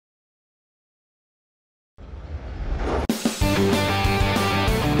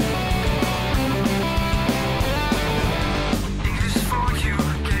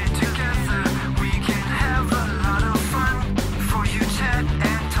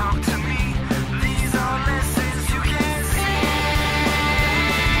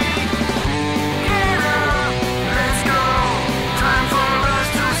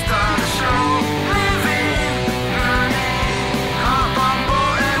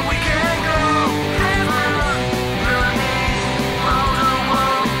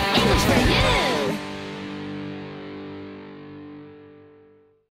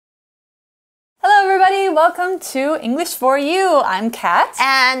welcome to English for You. I'm Kat.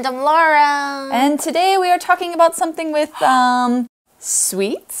 And I'm Laura. And today we are talking about something with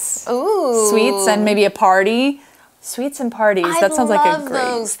sweets. Ooh. Sweets and maybe a party. Sweets and parties. That sounds like a great... I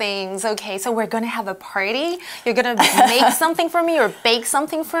love those things. Okay, so we're going to have a party. You're going to make something for me or bake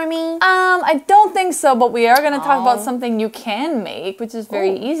something for me? I don't think so, but we are going to talk about something you can make, which is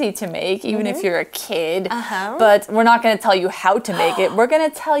very easy to make, even if you're a kid. But we're not going to tell you how to make it. We're going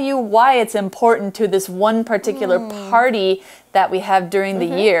to tell you why it's important to this one particular party that we have during the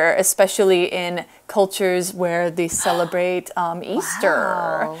year, especially in cultures where they celebrate Easter.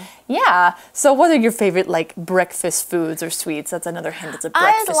 Wow. Yeah. So what are your favorite like breakfast foods or sweets? That's another hint. It's a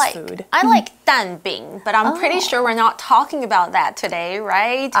breakfast food. I like 蛋饼, but I'm pretty sure we're not talking about that today,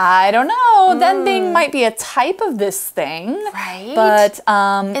 right? I don't know. Danbing might be a type of this thing. Right. But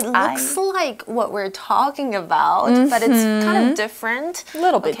it looks like what we're talking about, but it's kind of different. A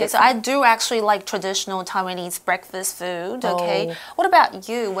little bit different. So I do actually like traditional Taiwanese breakfast food. Okay. What about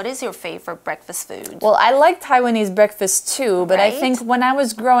you? What is your favorite breakfast food? Well, I like Taiwanese breakfast too, but I think when I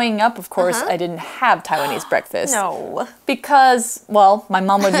was growing up, of course, I didn't have Taiwanese breakfast. No. Because, well, my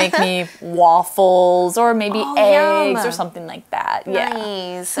mom would make me waffles or maybe eggs or something like that.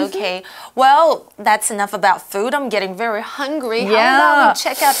 Nice. Okay. Well, that's enough about food. I'm getting very hungry. Yeah. How about we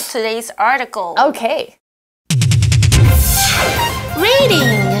check out today's article? Okay.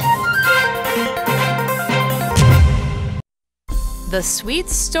 Reading. The sweet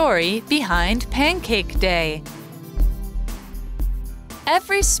story behind Pancake Day.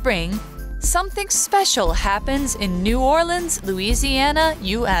 Every spring, something special happens in New Orleans, Louisiana,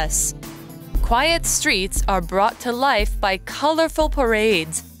 US. Quiet streets are brought to life by colorful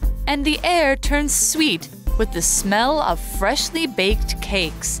parades, and the air turns sweet with the smell of freshly baked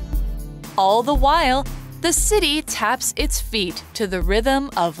cakes. All the while, the city taps its feet to the rhythm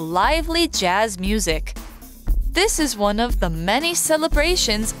of lively jazz music. This is one of the many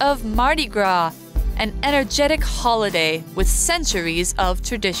celebrations of Mardi Gras, an energetic holiday with centuries of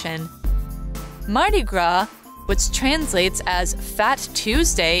tradition. Mardi Gras, which translates as Fat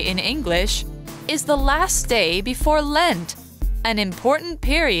Tuesday in English, is the last day before Lent, an important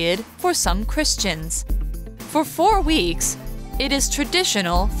period for some Christians. For 4 weeks, it is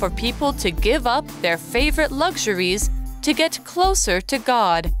traditional for people to give up their favorite luxuries to get closer to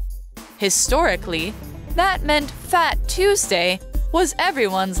God. Historically, that meant Fat Tuesday was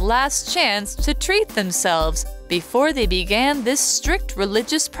everyone's last chance to treat themselves before they began this strict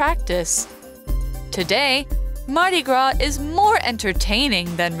religious practice. Today, Mardi Gras is more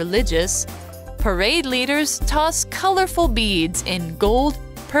entertaining than religious. Parade leaders toss colorful beads in gold,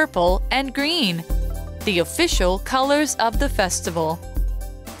 purple, and green, the official colors of the festival.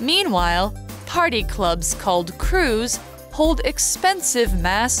 Meanwhile, party clubs called crews hold expensive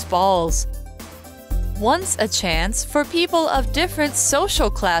masked balls. Once a chance for people of different social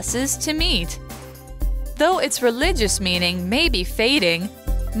classes to meet. Though its religious meaning may be fading,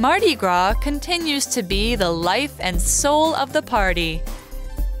 Mardi Gras continues to be the life and soul of the party.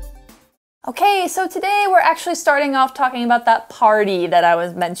 Okay, so today we're actually starting off talking about that party that I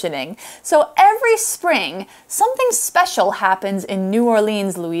was mentioning. So every spring, something special happens in New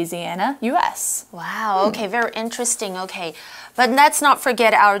Orleans, Louisiana, US. Wow, okay, very interesting. Okay, but let's not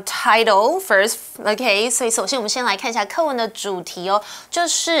forget our title first. Okay, 所以首先我们先来看一下课文的主题哦，就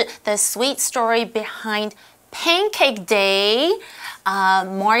是 The Sweet Story Behind Pancake Day.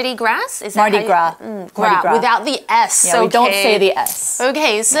 Mardi Gras? Is that Mardi Gras. Mardi Gras. Without the S. Yeah, we don't say the S.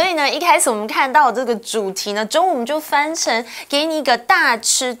 Okay, 所以呢，一开始我们看到这个主题呢，中文我们就翻成给你一个大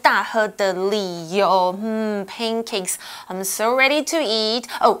吃大喝的理由。Pancakes. I'm so ready to eat.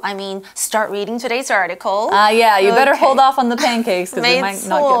 Oh, I mean, start reading today's article. Yeah, you better hold off on the pancakes because we might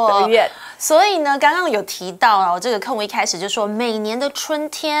not get there yet. 所以呢，刚刚有提到哦，这个课文一开始就说，每年的春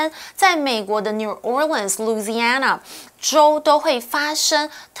天，在美国的 New Orleans, Louisiana 州都会发生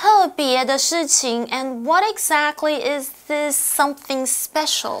特别的事情。And what exactly is this something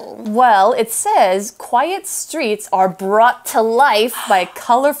special? Well, it says quiet streets are brought to life by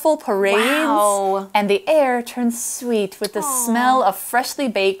colorful parades, and the air turns sweet with the smell of freshly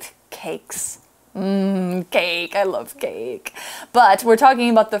baked cakes. Cake. I love cake. But we're talking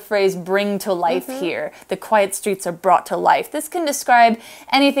about the phrase bring to life here. The quiet streets are brought to life. This can describe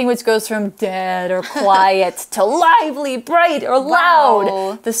anything which goes from dead or quiet to lively, bright, or loud.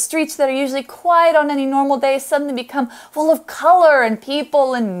 Wow. The streets that are usually quiet on any normal day suddenly become full of color and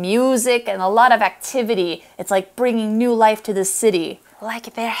people and music and a lot of activity. It's like bringing new life to the city.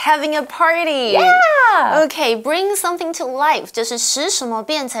 Like they're having a party. Yeah. Okay, bring something to life 就是使什么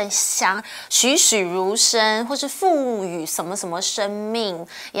变成栩栩如生，或是赋予什么什么生命。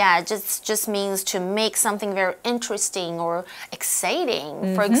Yeah, just means to make something very interesting or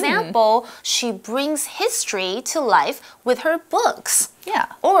exciting. For example, she brings history to life with her books. Yeah.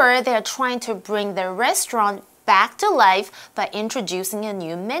 Or they're trying to bring their restaurant back to life by introducing a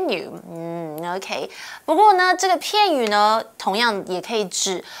new menu. OK. 不过呢，这个片语呢，同样也可以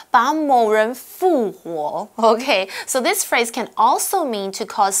指把某人复活。OK. So this phrase can also mean to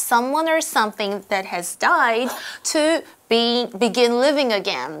cause someone or something that has died to begin living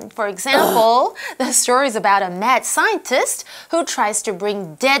again. For example, the story is about a mad scientist who tries to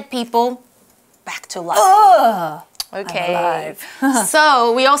bring dead people back to life. Okay,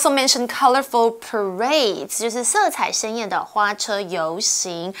 so we also mentioned colorful parades, 就是色彩鲜艳的花车游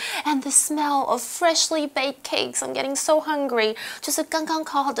行 and the smell of freshly baked cakes. I'm getting so hungry. 就是刚刚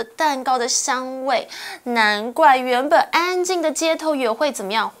烤好的蛋糕的香味，难怪原本安静的街头也会怎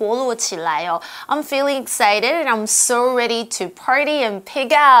么样活络起来哦。I'm feeling excited and I'm so ready to party and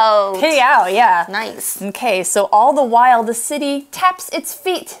pig out. Pig out, yeah. Nice. Okay, so all the while the city taps its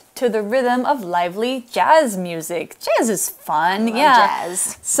feet to the rhythm of lively jazz music. Jazz is fun, yeah.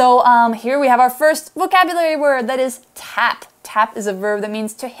 Jazz. So here we have our first vocabulary word, that is tap. Tap is a verb that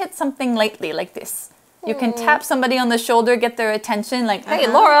means to hit something lightly, like this. You can tap somebody on the shoulder, get their attention, like, hey,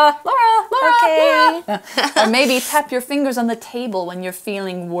 Laura, Okay. Laura. Or maybe tap your fingers on the table when you're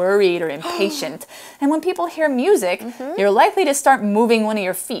feeling worried or impatient. And when people hear music, you're likely to start moving one of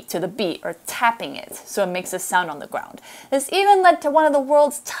your feet to the beat or tapping it, so it makes a sound on the ground. This even led to one of the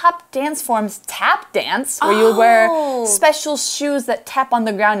world's top dance forms, tap dance, where you wear special shoes that tap on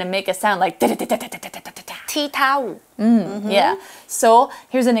the ground and make a sound like踢踏舞. Yeah. So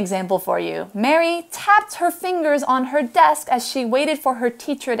here's an example for you. Mary tapped her fingers on her desk as she waited for her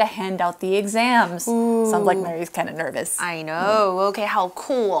teacher to hand out the exams. Sounds like Mary's kind of nervous. I know. OK, 好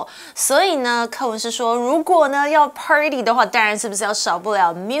酷哦。所以呢，课文是说，如果呢要 party 的话，当然是不是要少不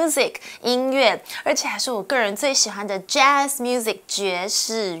了 music 音乐，而且还是我个人最喜欢的 jazz music 爵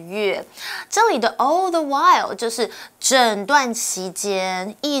士乐。这里的 all the while 就是整段期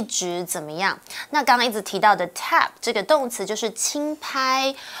间一直怎么样？那刚刚一直提到的 tap 这个动词就是轻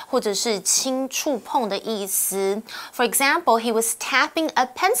拍或者是轻触碰的意思。For example, he was tapping a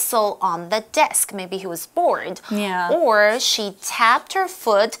pencil on the desk. Maybe he was bored. Yeah. Or she tapped her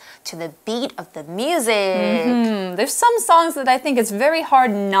foot to the beat of the music. There's some songs that I think it's very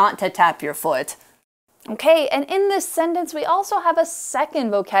hard not to tap your foot. Okay, and in this sentence, we also have a second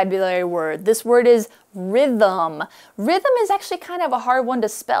vocabulary word. This word is rhythm. Rhythm is actually kind of a hard one to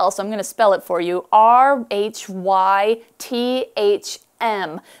spell, so I'm going to spell it for you. R-H-Y-T-H-M.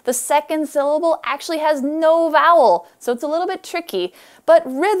 The second syllable actually has no vowel, so it's a little bit tricky. But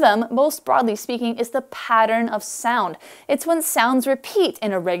rhythm, most broadly speaking, is the pattern of sound. It's when sounds repeat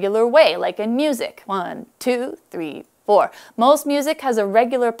in a regular way, like in music. 1, 2, 3, 4. Most music has a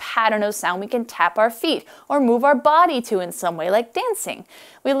regular pattern of sound we can tap our feet or move our body to in some way, like dancing.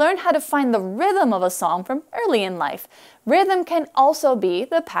 We learn how to find the rhythm of a song from early in life. Rhythm can also be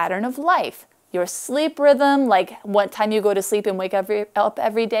the pattern of life. Your sleep rhythm, like what time you go to sleep and wake up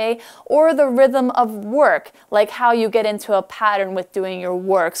every day, or the rhythm of work, like how you get into a pattern with doing your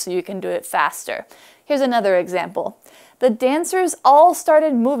work so you can do it faster. Here's another example. The dancers all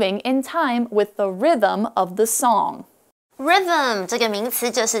started moving in time with the rhythm of the song. Rhythm 这个名词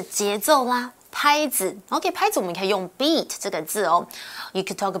就是节奏啦。拍子 ，OK， 拍子我们可以用 beat 这个字哦。You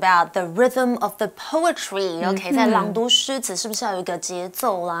could talk about the rhythm of the poetry，OK， 在朗读诗词是不是要有一个节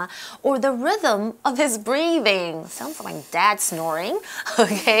奏啦 ？Or the rhythm of his breathing. Sounds like dad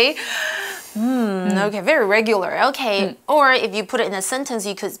snoring，OK。Okay, very regular. Okay, or if you put it in a sentence,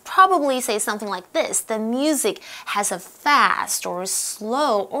 you could probably say something like this. The music has a fast or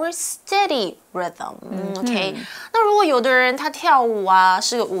slow or steady rhythm. Okay, 那如果有的人他跳舞啊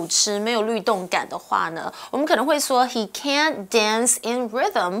是个舞痴，没有律动感的话呢，我们可能会说 he can't dance in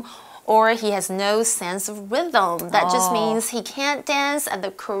rhythm. Or he has no sense of rhythm. That just means he can't dance at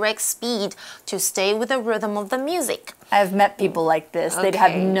the correct speed to stay with the rhythm of the music. I've met people like this. They'd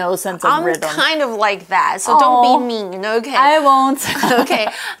have no sense of rhythm. I'm kind of like that, so don't be mean, okay? I won't. Okay.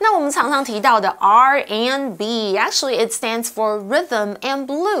 那我们常常提到的 R&B, actually it stands for rhythm and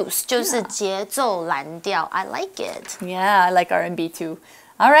blues, 就是节奏蓝调. I like it. Yeah, I like R&B too.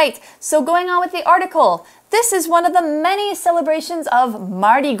 All right, so going on with the article. This is one of the many celebrations of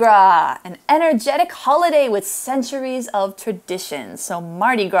Mardi Gras, an energetic holiday with centuries of tradition. So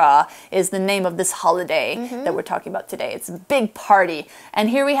Mardi Gras is the name of this holiday that we're talking about today. It's a big party. And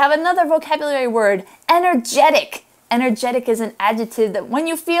here we have another vocabulary word, energetic. Energetic is an adjective that when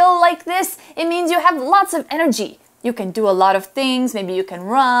you feel like this, it means you have lots of energy. You can do a lot of things. Maybe you can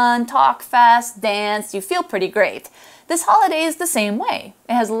run, talk fast, dance. You feel pretty great. This holiday is the same way.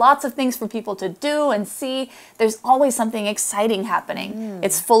 It has lots of things for people to do and see. There's always something exciting happening.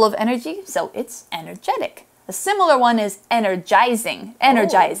 It's full of energy, so it's energetic. A similar one is energizing,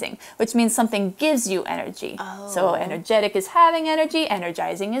 which means something gives you energy. So energetic is having energy,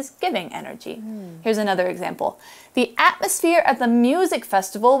 energizing is giving energy. Here's another example. The atmosphere at the music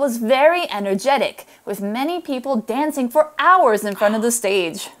festival was very energetic, with many people dancing for hours in front of the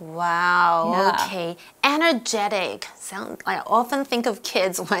stage. Wow, Yeah. okay. Energetic. I often think of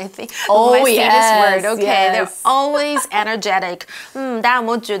kids when I think Oh, when I see this word. yes, Okay, they're yes. always energetic. 大家有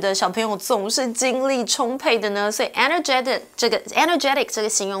没有觉得小朋友总是精力充沛的呢？所以 energetic 这个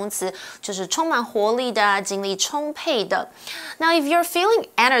形容词就是充满活力的、精力充沛的。Now, if you're feeling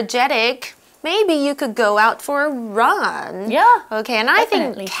energetic, maybe you could go out for a run. Yeah, Okay, and I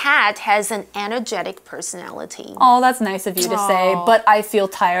definitely. think Kat has an energetic personality. Oh, that's nice of you to say, but I feel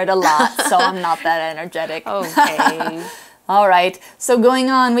tired a lot, so I'm not that energetic. Okay. All right, so going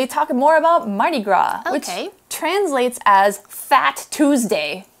on, we talk more about Mardi Gras, Okay. which translates as Fat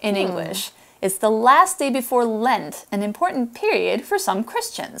Tuesday in English. It's the last day before Lent, an important period for some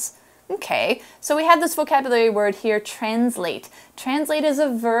Christians. Okay, so we have this vocabulary word here, translate. Translate is a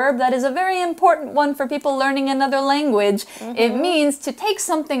verb that is a very important one for people learning another language. It means to take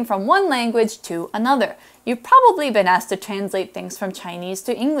something from one language to another. You've probably been asked to translate things from Chinese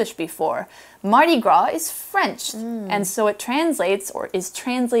to English before. Mardi Gras is French, and so it translates or is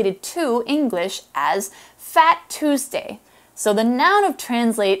translated to English as Fat Tuesday. So the noun of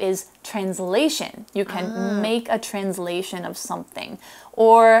translate is translation. You can make a translation of something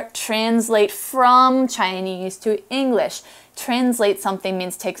or translate from Chinese to English. Translate something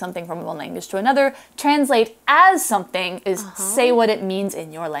means take something from one language to another. Translate as something is say what it means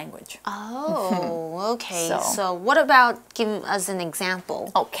in your language. Oh, okay. So- So what about giving us an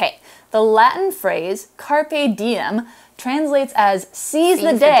example? Okay, the Latin phrase carpe diem translates as seize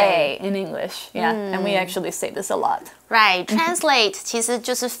the Seize the day in English. Yeah, and we actually say this a lot. Right, translate 其实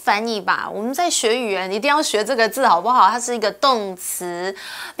就是翻译吧。我们在学语言一定要学这个字，好不好？它是一个动词。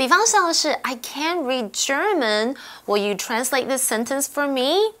比方像是 I can't read German. Will you translate this sentence for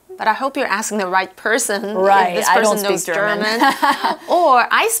me? But I hope you're asking the right person. Right, If this I person don't knows speak German. Or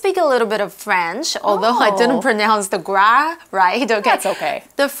I speak a little bit of French, although I didn't pronounce the gra right. Okay, That's okay.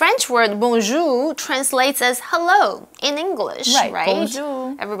 The French word bonjour translates as hello in English, Right, right?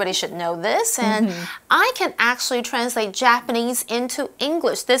 bonjour. Everybody should know this. And I can actually translate Japanese into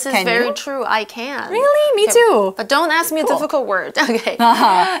English. This is Can very you? true. I can. Really? Me too. But don't ask me a Cool. difficult word. Okay.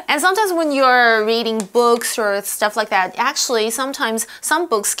 And sometimes when you're reading books or stuff like that, actually sometimes some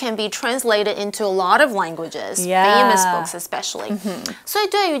books can be translated into a lot of languages, famous Yeah. books especially. 所以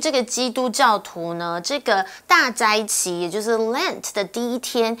对于这个基督教徒呢，这个大斋期，也就是 Lent 的第一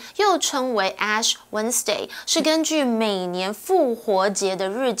天，又称为 Ash Wednesday，是根据每年复活节的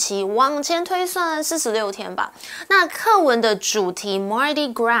日期往前推算46天吧。那课文的主题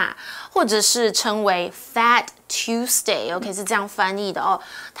Mardi Gras，或者是称为 Fat Tuesday，OK， 是这样翻译的哦。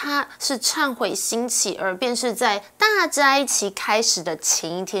它是忏悔兴起，而便是在大斋期开始的前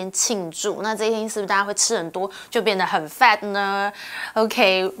一天庆祝。那这一天是不是大家会吃很多，就变得很 fat 呢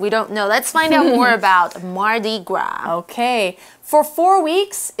？Okay, we don't know. Let's find out more about Mardi Gras. Okay. For 4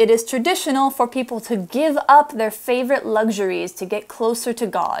 weeks, it is traditional for people to give up their favorite luxuries to get closer to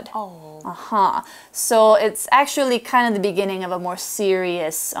God. Oh. So it's actually kind of the beginning of a more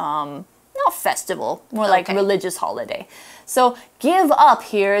serious, not festival, more like Okay. religious holiday. So give up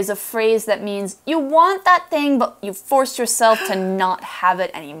here is a phrase that means you want that thing, but you force yourself to not have it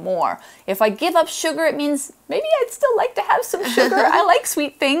anymore. If I give up sugar, it means maybe I'd still like to have some sugar. I like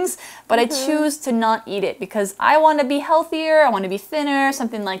sweet things, but I choose to not eat it because I want to be healthier, I want to be thinner,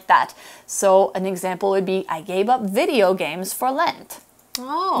 something like that. So an example would be I gave up video games for Lent.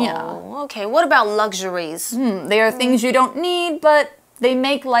 Oh, Yeah. okay. What about luxuries? They are things you don't need, but they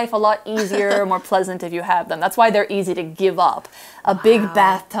make life a lot easier, more pleasant if you have them. That's why they're easy to give up. A big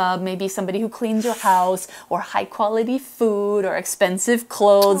bathtub, maybe somebody who cleans your house, or high quality food, or expensive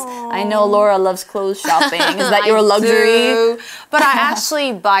clothes. I know Laura loves clothes shopping. Is that your I luxury? do, but I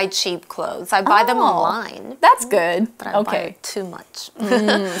actually buy cheap clothes. I buy them online. That's good. But I buy Okay. too much.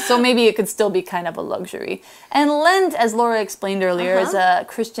 So maybe it could still be kind of a luxury. And Lent, as Laura explained earlier, is a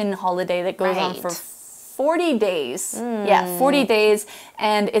Christian holiday that goes on for Right. 40 days. Yeah, 40 days.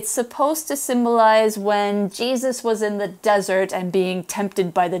 And it's supposed to symbolize when Jesus was in the desert and being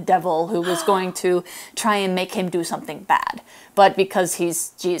tempted by the devil who was going to try and make him do something bad. But because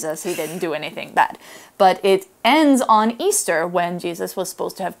he's Jesus, he didn't do anything bad. But it ends on Easter when Jesus was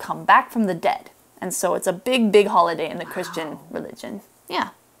supposed to have come back from the dead. And so it's a big, big holiday in the Christian religion. Yeah.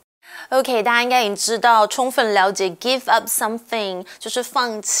 OK， 大家应该已经知道，充分了解 give up something 就是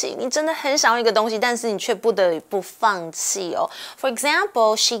放弃。你真的很想要一个东西，但是你却不得不放弃哦。For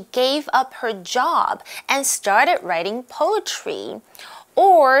example, she gave up her job and started writing poetry.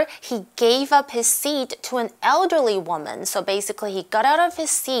 Or he gave up his seat to an elderly woman. So basically, he got out of his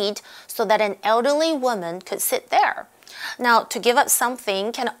seat so that an elderly woman could sit there. Now, to give up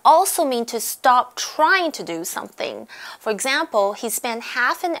something can also mean to stop trying to do something. For example, he spent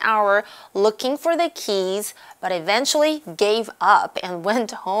half an hour looking for the keys, but eventually gave up and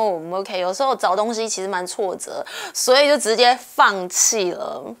went home. OK， 有时候找东西其实蛮挫折，所以就直接放弃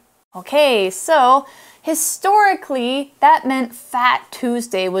了。Okay, so historically, that meant Fat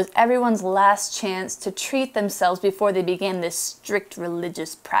Tuesday was everyone's last chance to treat themselves before they began this strict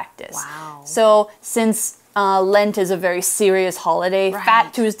religious practice. Wow. So since Lent is a very serious holiday. Right.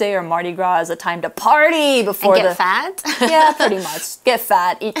 Fat Tuesday or Mardi Gras is a time to party before and get fat. Yeah, pretty much. Get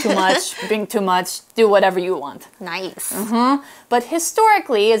fat, eat too much, drink too much, do whatever you want. Nice. But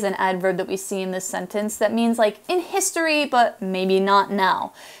historically is an adverb that we see in this sentence that means like in history, but maybe not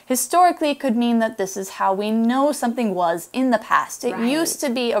now. Historically could mean that this is how we know something was in the past. It used to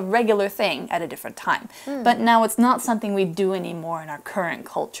be a regular thing at a different time, but now it's not something we do anymore in our current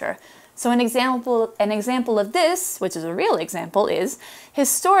culture. So an example of this, which is a real example, is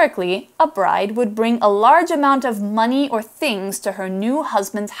historically a bride would bring a large amount of money or things to her new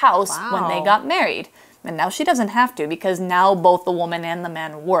husband's house when they got married. And now she doesn't have to because now both the woman and the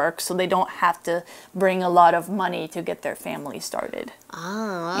man work, so they don't have to bring a lot of money to get their family started.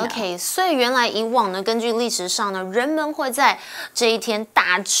 OK， 所以原来以往呢，根据历史上呢，人们会在这一天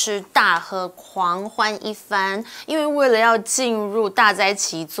大吃大喝、狂欢一番，因为为了要进入大灾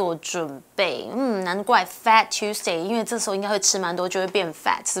期做准备。难怪 Fat Tuesday， 因为这时候应该会吃蛮多，就会变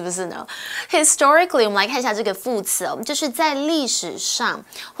fat， 是不是呢 ？Historically， 我们来看一下这个副词哦，就是在历史上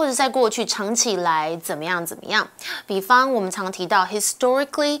或者在过去长期以来怎么样。比方我们常提到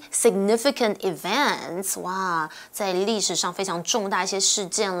historically significant events， 哇，在历史上非常重大一些事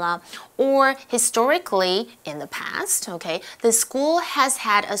件啦。Or historically in the past, okay, the school has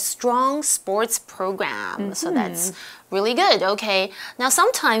had a strong sports program, so that's really good, okay? Now,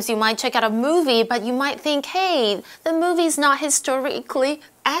 sometimes you might check out a movie, but you might think, hey, the movie's not historically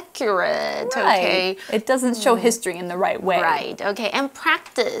accurate, okay? It doesn't show history in the right way. Right, okay. And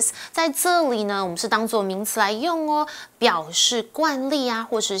practice 在这里呢，我们是当作名词来用哦，表示惯例啊，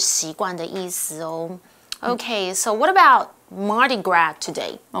或是习惯的意思哦。Okay, so what about Mardi Gras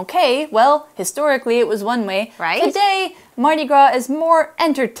today? Okay, well, historically it was one way. Right. Today, Mardi Gras is more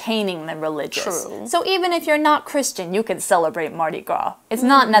entertaining than religious. True. So even if you're not Christian, you can celebrate Mardi Gras. It's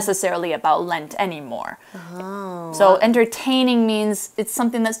not necessarily about Lent anymore. So entertaining means it's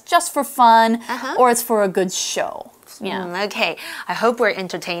something that's just for fun or it's for a good show. Yeah. Okay, I hope we're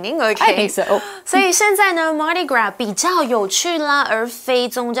entertaining. Okay, I think so. 所以现在呢 ，Mardi Gras 比较有趣啦，而非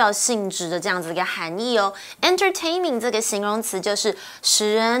宗教性质的这样子一个含义哦。Entertaining 这个形容词就是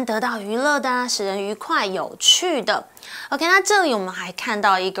使人得到娱乐的，使人愉快、有趣的。OK， 那这里我们还看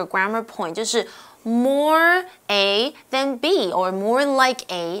到一个 grammar point， 就是 more A than B or more like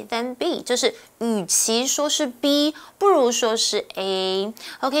A than B， 就是与其说是 B， 不如说是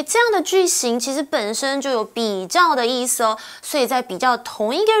A。OK， 这样的句型其实本身就有比较的意思哦，所以在比较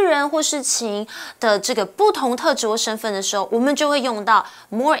同一个人或事情的这个不同特质或身份的时候，我们就会用到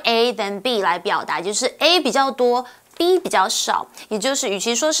more A than B 来表达，就是 A 比较多。B 比较少，也就是与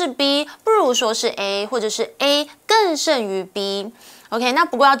其说是 B， 不如说是 A， 或者是 A 更胜于 B。OK， 那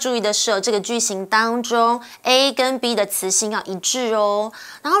不过要注意的是，这个句型当中 A 跟 B 的词性要一致哦。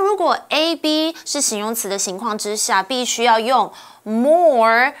然后如果 A、B 是形容词的情况之下，必须要用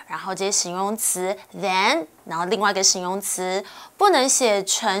more， 然后接形容词 than， 然后另外一个形容词，不能写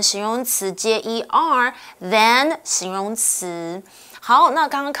成形容词接 er than 形容词。好，那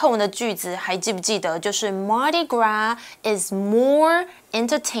刚刚课文的句子还记不记得？就是 Mardi Gras is more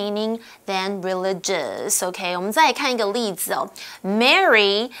entertaining than religious. OK， 我们再来看一个例子哦。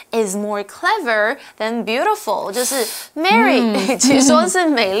Mary is more clever than beautiful. 就是 Mary，与其说是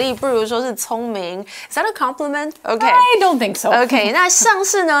美丽，不如说是聪明。Is that a compliment? OK， I don't think so. OK， 那像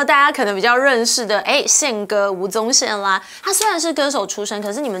是呢，大家可能比较认识的，宪哥吴宗宪啦，他虽然是歌手出身，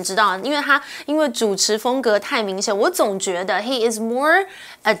可是你们知道，因为主持风格太明显，我总觉得 he is more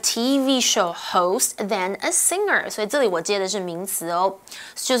a TV show host than a singer。所以这里我接的是名词哦，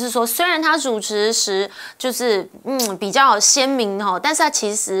就是说虽然他主持时就是比较鲜明哦，但是他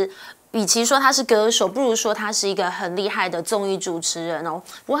其实与其说他是歌手，不如说他是一个很厉害的综艺主持人哦。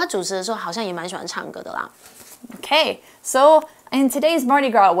不过他主持的时候好像也蛮喜欢唱歌的啦。Okay, so in today's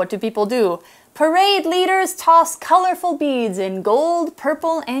Mardi Gras, what do people do? Parade leaders toss colorful beads in gold,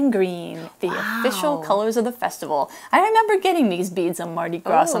 purple, and green, the official colors of the festival. I remember getting these beads on Mardi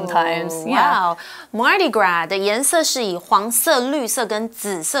Gras sometimes. Wow, Mardi Gras 的颜色是以黄色、绿色跟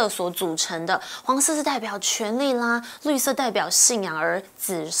紫色所组成的。黄色是代表权力啦，绿色代表信仰，而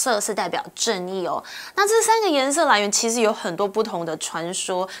紫色是代表正义哦。那这三个颜色来源其实有很多不同的传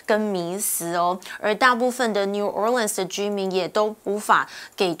说跟迷思哦，而大部分的 New Orleans 的居民也都无法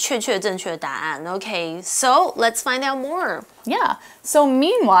给确正确的答案。Okay, so let's find out more. Yeah. So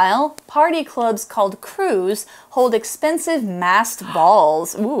meanwhile, party clubs called crews hold expensive masked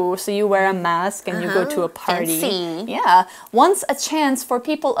balls. Ooh, so you wear a mask and you go to a party. Fancy. Yeah. Once a chance for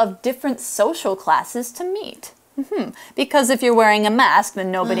people of different social classes to meet. Because if you're wearing a mask,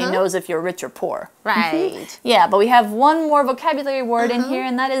 then nobody knows if you're rich or poor. Right. Yeah, but we have one more vocabulary word in here,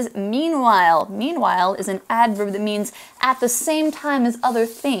 and that is meanwhile. Meanwhile is an adverb that means at the same time as other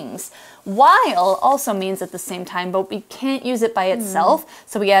things. While also means at the same time, but we can't use it by itself.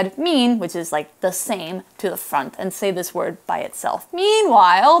 So we add mean, which is like the same, to the front and say this word by itself.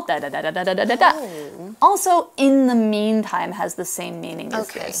 Meanwhile, da da da da da da da da. Also, in the meantime has the same meaning as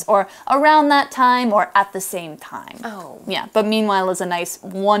this, or around that time, or at the same time. Oh. Yeah, but meanwhile is a nice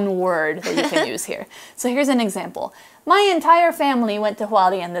one word that you can use here. So here's an example. My entire family went to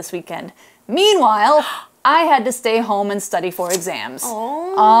Hualien this weekend. Meanwhile, I had to stay home and study for exams.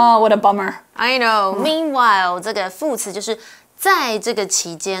 Oh, what a bummer. I know. Meanwhile 这个副词就是在这个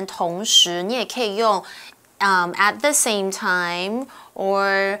期间，同时你也可以用at the same time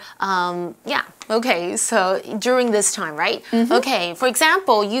or yeah. Okay, so during this time, right? Okay, for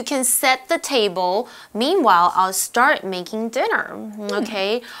example, you can set the table. Meanwhile, I'll start making dinner.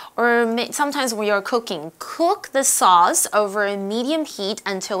 Okay, or sometimes when you're cooking, cook the sauce over a medium heat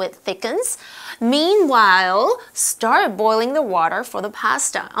until it thickens. Meanwhile, start boiling the water for the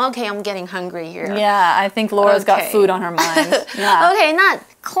pasta. Okay, I'm getting hungry here. Yeah, I think Laura's got food on her mind. Yeah. Okay, 那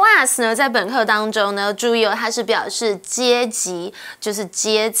class 呢，在本课当中呢，注意哦，它是表示阶级，就是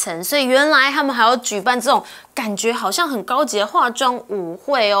阶层，所以原来他们还要举办这种感觉好像很高级的化妆舞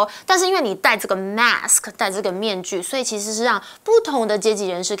会哦。但是因为你戴这个 mask， 戴这个面具，所以其实是让不同的阶级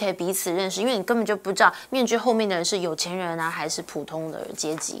人士可以彼此认识，因为你根本就不知道面具后面的人是有钱人啊，还是普通的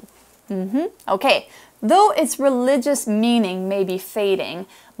阶级。Okay, though its religious meaning may be fading,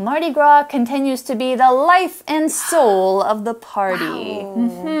 Mardi Gras continues to be the life and soul of the party.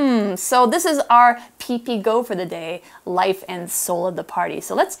 So this is our PP Go for the day, life and soul of the party.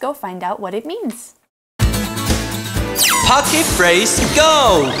 So let's go find out what it means. Pocket phrase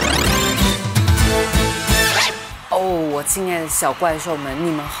go! 哦，我亲爱的小怪兽们，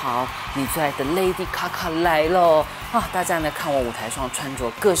你们好！你最爱的 Lady 卡卡来了啊！大家呢看我舞台上穿着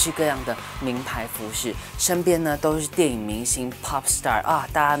各式各样的名牌服饰，身边呢都是电影明星 pop star 啊！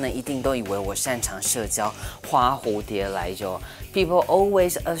大家呢一定都以为我擅长社交，花蝴蝶来着。People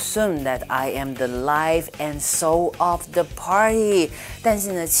always assume that I am the life and soul of the party。但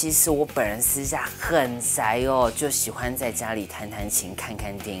是呢，其实我本人私下很宅哦，就喜欢在家里弹弹琴、看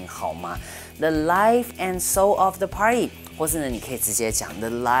看电影，好吗？The life and soul of the party， 或是呢，你可以直接讲 the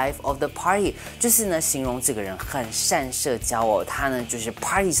life of the party， 就是呢形容这个人很善社交哦，他呢就是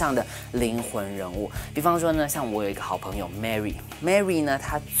party 上的灵魂人物。比方说呢，像我有一个好朋友 Mary 呢，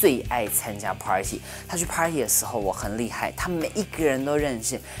她最爱参加 party， 她去 party 的时候我很厉害，她每一个人都认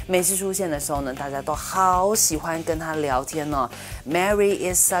识，每次出现的时候呢，大家都好喜欢跟她聊天哦。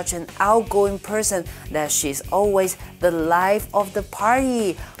Mary is such an outgoing person that she's always the life of the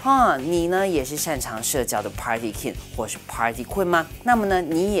party。你呢也是擅长社交的 party king 或是 party queen 吗？那么呢，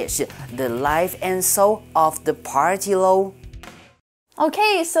你也是 the life and soul of the party 咯。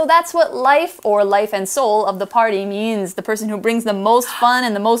Okay, so that's what life or life and soul of the party means. The person who brings the most fun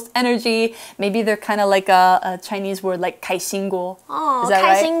and the most energy. Maybe they're kind of like a Chinese word like 开心果. Oh, is that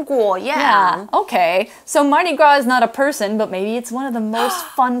开心果, right? yeah. Okay. So Mardi Gras is not a person, but maybe it's one of the most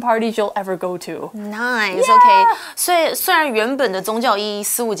fun parties you'll ever go to. Nice, okay. 所以虽然原本的宗教意义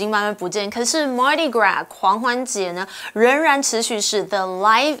似乎已经慢慢不见，可是 Mardi Gras 狂欢节呢，仍然持续是 the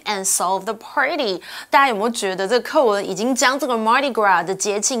life and soul of the party. 大家有没有觉得这个课文已经将这个 Mardi Gras Gras 的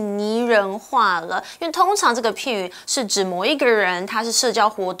节庆拟人化了，因为通常这个片语是指某一个人，他是社交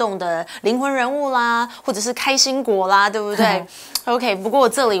活动的灵魂人物啦，或者是开心果啦，对不对？OK， 不过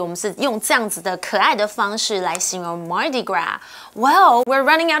这里我们是用这样子的可爱的方式来形容 Mardi Gras. Well, we're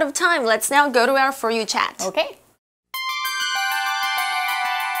running out of time. Let's now go to our For You chat. Okay.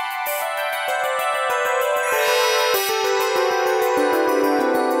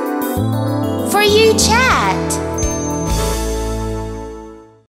 For You chat.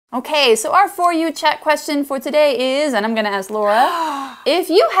 Okay, so our For You chat question for today is, and I'm going to ask Laura, if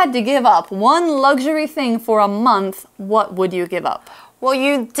you had to give up one luxury thing for a month, what would you give up? Well,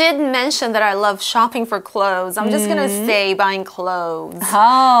 you did mention that I love shopping for clothes. I'm just gonna say buying clothes.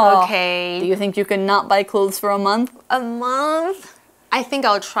 Oh. Okay. Do you think you can not buy clothes for a month? A month? I think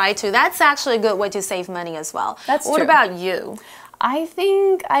I'll try to. That's actually a good way to save money as well. That's What true. about you? I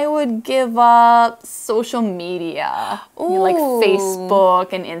think I would give up social media. Like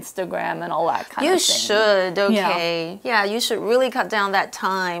Facebook and Instagram and all that kind You of thing. should, okay. Yeah, you should really cut down that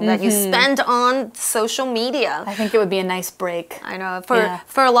time that you spend on social media. I think it would be a nice break. I know.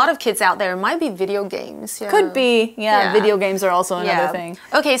 For a lot of kids out there, it might be video games. Yeah. Could be. Yeah, video games are also another thing.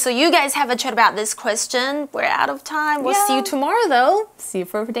 Okay, so you guys have a chat about this question. We're out of time. We'll see you tomorrow, though. See you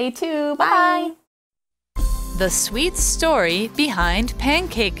for day 2. Bye. The sweet story behind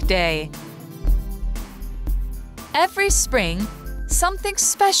Pancake Day. Every spring, something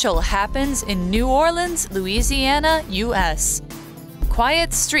special happens in New Orleans, Louisiana, U.S.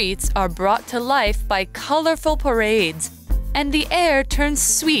 Quiet streets are brought to life by colorful parades, and the air turns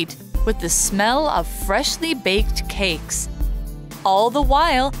sweet with the smell of freshly baked cakes. All the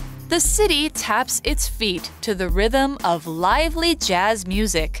while, the city taps its feet to the rhythm of lively jazz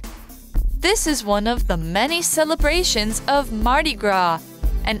music. This is one of the many celebrations of Mardi Gras,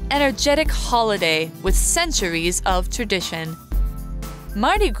 an energetic holiday with centuries of tradition.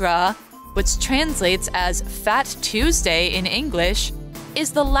 Mardi Gras, which translates as Fat Tuesday in English,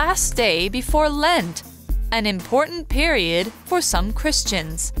 is the last day before Lent, an important period for some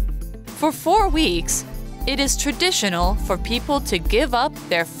Christians. For 4 weeks, it is traditional for people to give up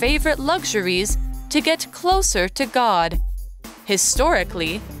their favorite luxuries to get closer to God.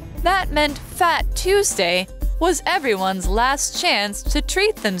 Historically, that meant Fat Tuesday was everyone's last chance to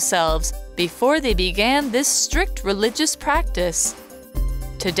treat themselves before they began this strict religious practice.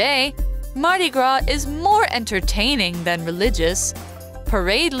 Today, Mardi Gras is more entertaining than religious.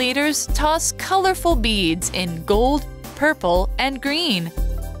 Parade leaders toss colorful beads in gold, purple, and green,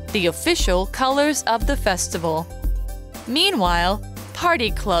 the official colors of the festival. Meanwhile, party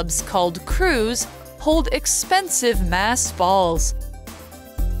clubs called crews hold expensive mass balls.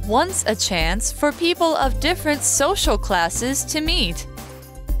 Once a chance for people of different social classes to meet.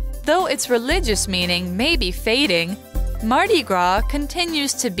 Though its religious meaning may be fading, Mardi Gras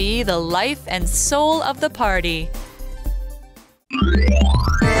continues to be the life and soul of the party.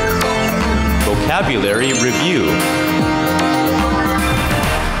 Vocabulary Review.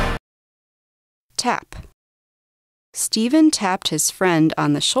 Tap. Stephen tapped his friend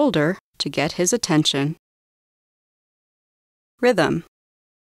on the shoulder to get his attention. Rhythm.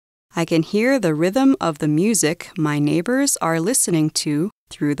 I can hear the rhythm of the music my neighbors are listening to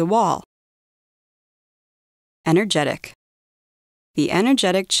through the wall. Energetic. The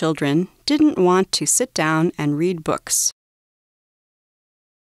energetic children didn't want to sit down and read books.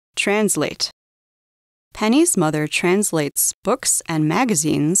 Translate. Penny's mother translates books and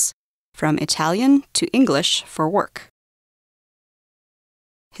magazines from Italian to English for work.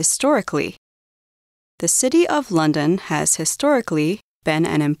 Historically. The City of London has historically been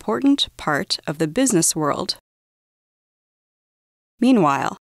an important part of the business world.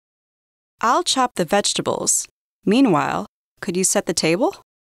 Meanwhile. I'll chop the vegetables. Meanwhile, could you set the table?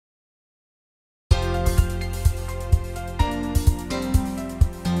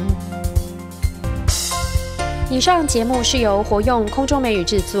 以上节目是由活用空中美语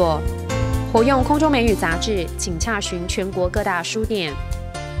制作，活用空中美语杂志，请洽询全国各大书店。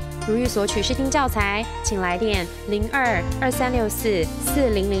如欲索取试听教材，请来电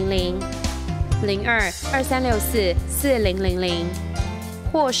02-2364-4000 02-2364-4000，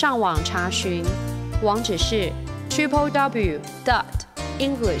或上网查询，网址是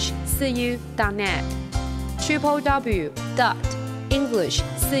www.english4u.net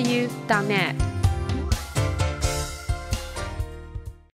www.english4u.net